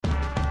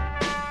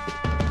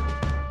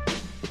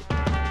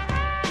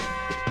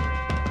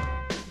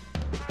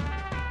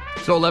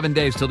So 11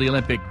 days till the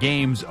Olympic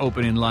Games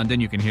open in London.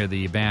 You can hear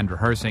the band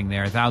rehearsing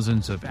there.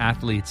 Thousands of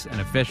athletes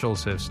and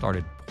officials have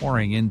started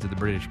pouring into the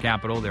British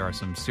capital. There are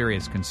some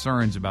serious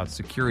concerns about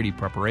security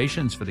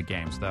preparations for the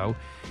Games, though.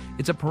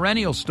 It's a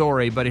perennial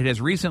story, but it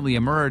has recently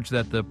emerged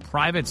that the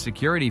private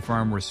security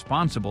firm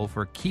responsible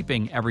for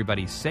keeping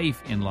everybody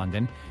safe in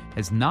London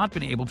has not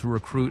been able to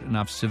recruit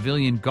enough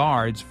civilian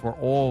guards for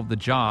all the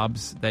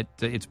jobs that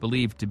it's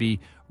believed to be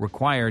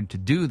required to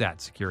do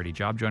that security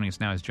job. Joining us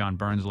now is John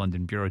Burns,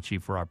 London bureau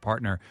chief for our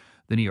partner,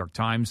 The New York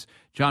Times.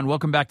 John,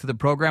 welcome back to the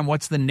program.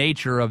 What's the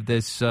nature of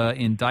this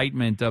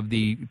indictment of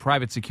the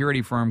private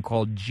security firm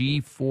called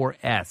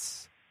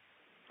G4S?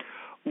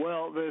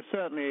 Well, there's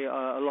certainly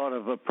a lot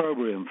of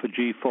opprobrium for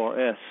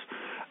G4S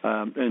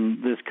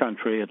in this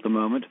country at the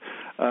moment,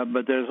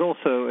 but there's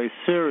also a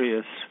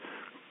serious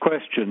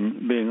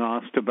question being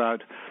asked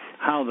about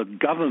how the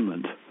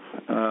government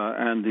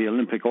and the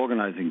Olympic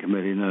Organizing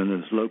Committee, known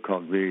as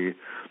LOCOG, the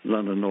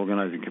London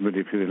Organizing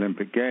Committee for the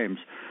Olympic Games,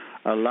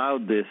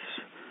 allowed this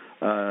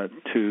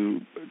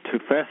to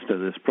fester,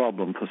 this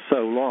problem, for so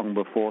long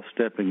before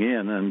stepping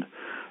in and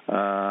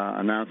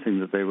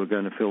announcing that they were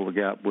going to fill the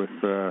gap with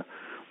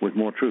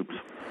more troops.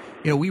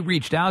 You know, we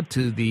reached out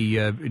to the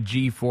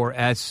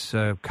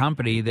G4S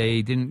company.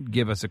 They didn't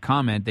give us a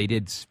comment. They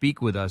did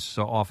speak with us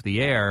off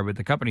the air, but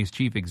the company's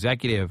chief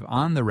executive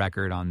on the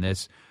record on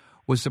this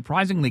was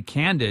surprisingly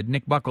candid.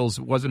 Nick Buckles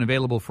wasn't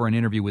available for an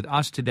interview with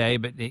us today,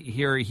 but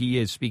here he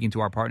is speaking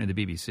to our partner, the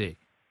BBC.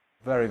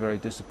 Very, very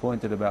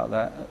disappointed about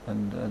that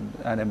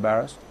and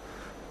embarrassed,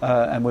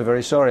 and we're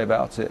very sorry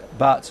about it.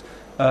 But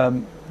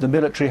the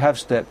military have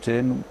stepped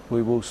in.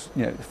 We will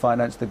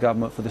finance the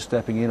government for the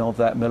stepping in of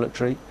that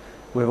military.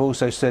 We've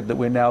also said that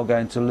we're now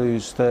going to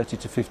lose 30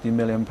 to 50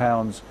 million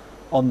pounds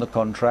on the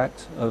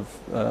contract of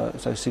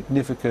so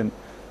significant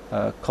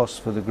costs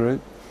for the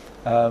group.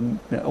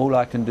 All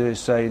I can do is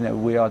say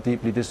we are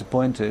deeply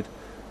disappointed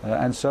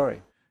and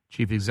sorry.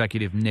 Chief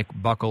Executive Nick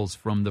Buckles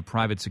from the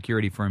private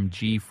security firm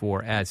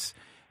G4S.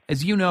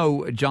 As you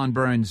know, John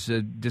Burns,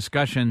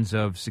 discussions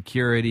of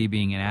security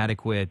being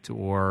inadequate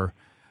or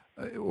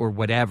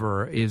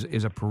whatever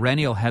is a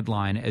perennial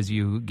headline as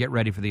you get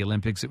ready for the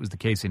Olympics. It was the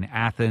case in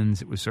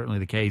Athens. It was certainly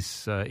the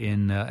case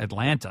in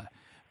Atlanta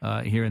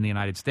here in the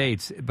United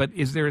States. But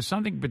is there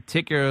something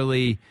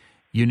particularly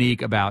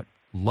unique about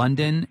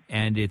London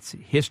and its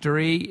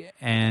history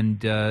and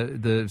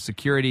the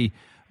security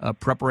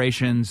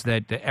preparations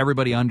that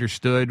everybody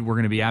understood were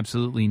going to be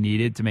absolutely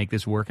needed to make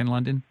this work in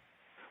London?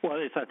 Well,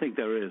 I think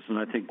there is, and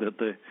I think that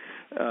the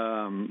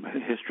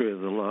history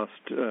of the last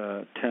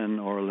 10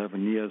 or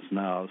 11 years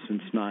now,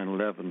 since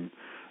 9/11,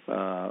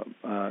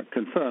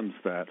 confirms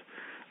that.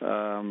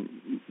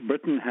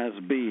 Britain has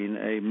been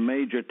a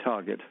major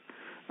target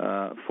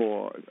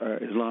for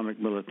Islamic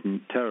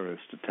militant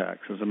terrorist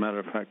attacks. As a matter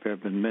of fact, there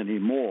have been many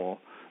more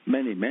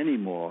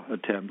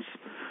attempts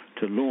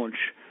to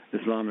launch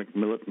Islamic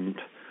militant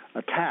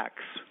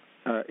attacks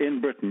in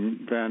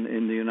Britain than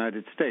in the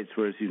United States,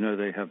 whereas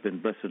they have been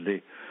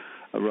blessedly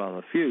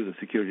rather few. The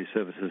security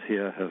services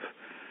here have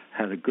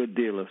had a good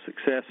deal of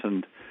success,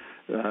 and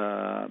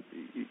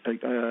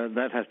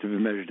that has to be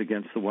measured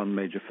against the one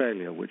major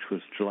failure, which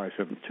was July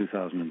 7th,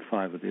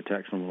 2005, with the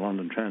attacks on the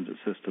London transit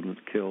system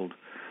that killed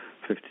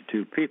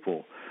 52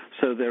 people.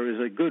 So there is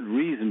a good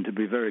reason to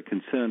be very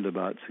concerned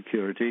about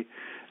security,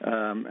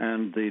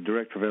 and the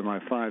director of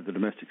MI5, the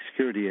Domestic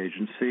Security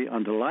Agency,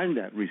 underlined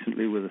that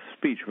recently with a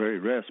speech, a very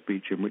rare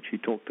speech, in which he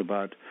talked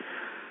about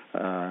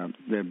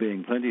there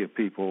being plenty of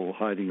people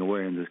hiding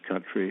away in this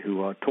country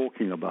who are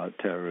talking about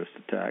terrorist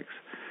attacks,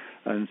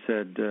 and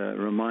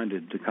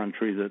reminded the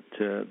country that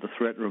the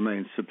threat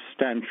remains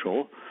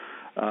substantial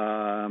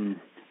on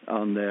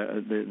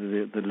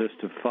the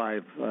list of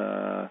 5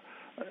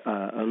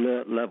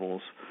 alert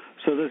levels.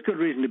 So there's good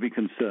reason to be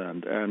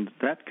concerned, and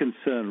that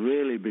concern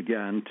really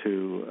began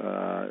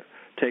to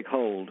take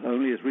hold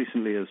only as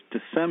recently as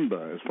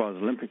December, as far as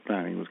Olympic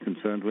planning was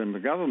concerned, when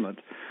the government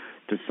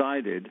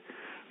decided,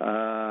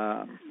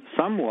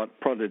 somewhat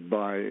prodded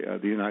by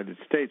the United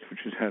States,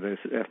 which has had an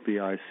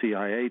FBI,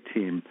 CIA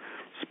team,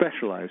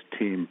 specialized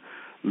team,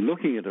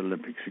 looking at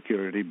Olympic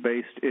security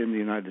based in the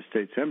United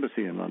States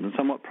Embassy in London,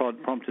 somewhat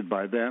prompted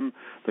by them,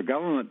 the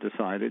government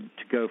decided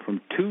to go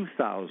from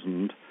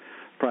 2,000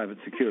 private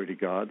security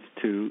guards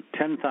to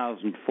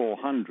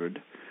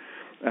 10,400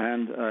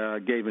 and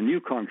gave a new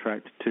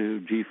contract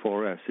to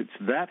G4S. It's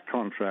that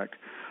contract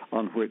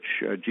on which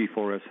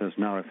G4S has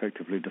now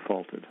effectively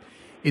defaulted.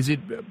 Is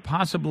it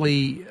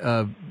possibly,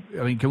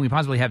 can we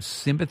possibly have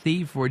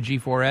sympathy for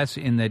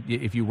G4S in that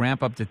if you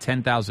ramp up to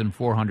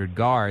 10,400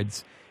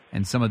 guards,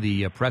 and some of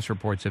the press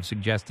reports have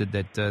suggested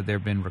that there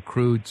have been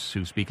recruits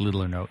who speak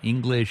little or no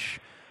English,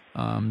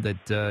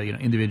 that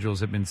individuals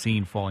have been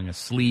seen falling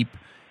asleep,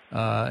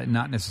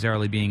 not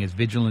necessarily being as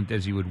vigilant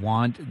as you would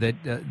want, that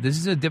this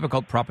is a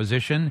difficult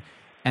proposition,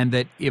 and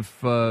that if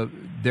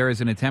there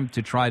is an attempt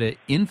to try to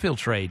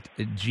infiltrate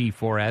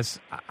G4S,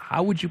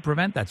 how would you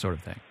prevent that sort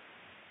of thing?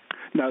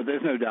 No,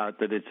 there's no doubt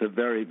that it's a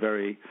very,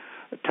 very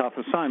tough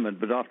assignment.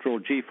 But after all,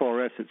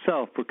 G4S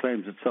itself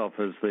proclaims itself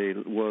as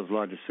the world's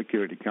largest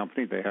security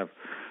company. They have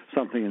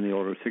something in the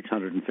order of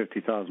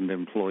 650,000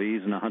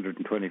 employees in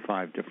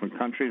 125 different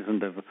countries,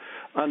 and they've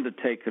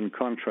undertaken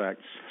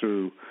contracts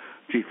through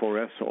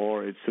G4S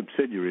or its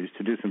subsidiaries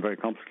to do some very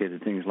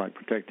complicated things like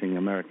protecting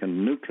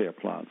American nuclear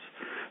plants.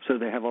 So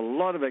they have a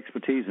lot of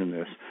expertise in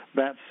this.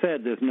 That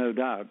said, there's no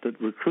doubt that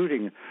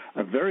recruiting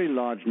a very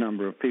large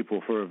number of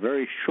people for a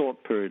very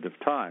short period of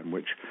time,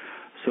 which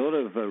sort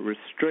of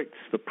restricts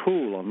the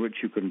pool on which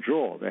you can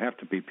draw. They have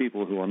to be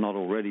people who are not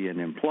already in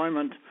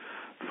employment.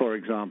 For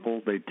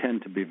example, they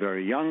tend to be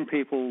very young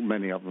people.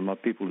 Many of them are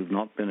people who've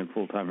not been in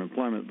full-time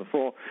employment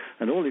before,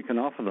 and all you can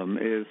offer them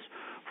is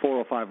 4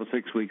 or 5 or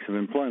 6 weeks of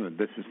employment.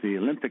 This is the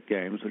Olympic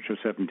Games, which are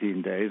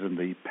 17 days, and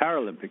the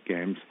Paralympic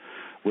Games,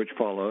 which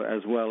follow,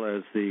 as well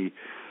as the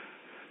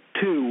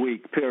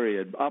 2-week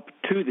period up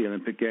to the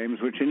Olympic Games,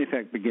 which in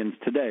effect begins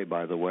today,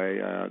 by the way.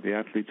 The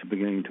athletes are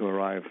beginning to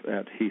arrive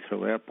at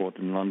Heathrow Airport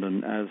in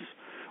London as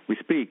we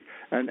speak.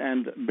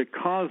 And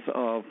because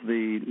of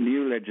the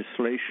new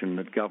legislation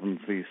that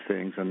governs these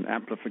things and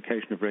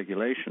amplification of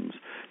regulations,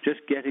 just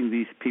getting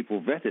these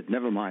people vetted,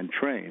 never mind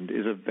trained,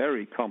 is a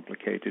very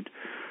complicated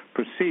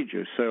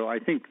procedure. So I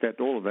think that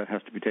all of that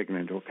has to be taken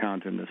into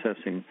account in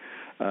assessing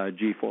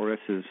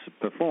G4S's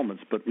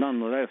performance. But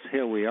nonetheless,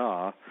 here we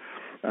are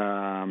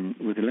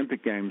with the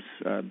Olympic Games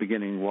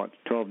beginning,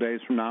 12 days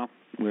from now,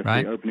 with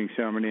the opening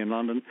ceremony in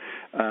London.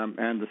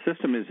 And the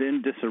system is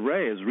in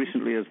disarray as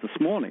recently as this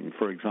morning.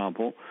 For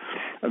example,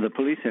 the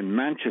police in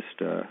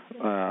Manchester,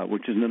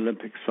 which is an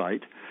Olympic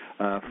site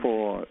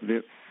for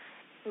the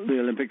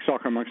Olympic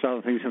soccer, amongst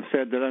other things, have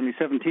said that only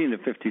 17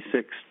 of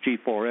 56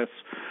 G4S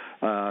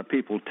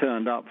people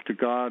turned up to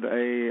guard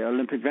a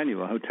Olympic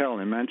venue, a hotel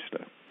in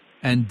Manchester.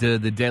 And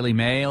the Daily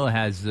Mail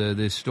has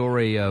this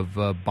story of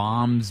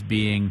bombs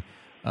being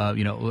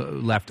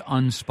left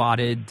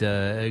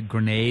unspotted,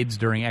 grenades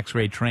during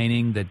X-ray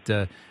training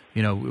that,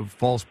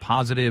 false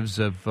positives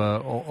of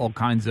all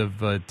kinds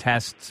of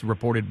tests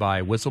reported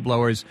by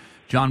whistleblowers.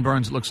 John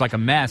Burns, it looks like a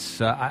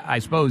mess. I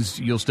suppose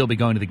you'll still be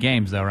going to the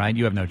games, though, right?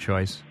 You have no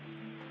choice.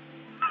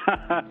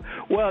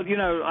 Well,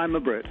 I'm a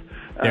Brit.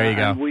 There you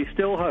go. And we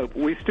still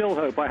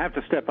hope. I have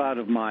to step out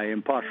of my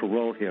impartial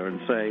role here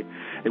and say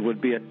it would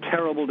be a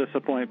terrible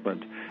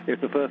disappointment if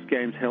the first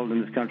games held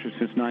in this country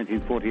since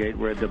 1948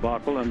 were a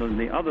debacle, and on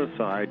the other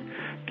side,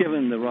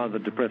 given the rather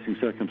depressing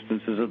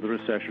circumstances of the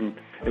recession,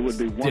 it would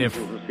be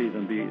wonderful to see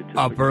them be...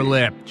 Upper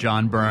lip,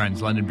 John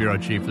Burns, London bureau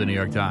chief of the New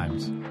York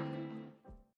Times.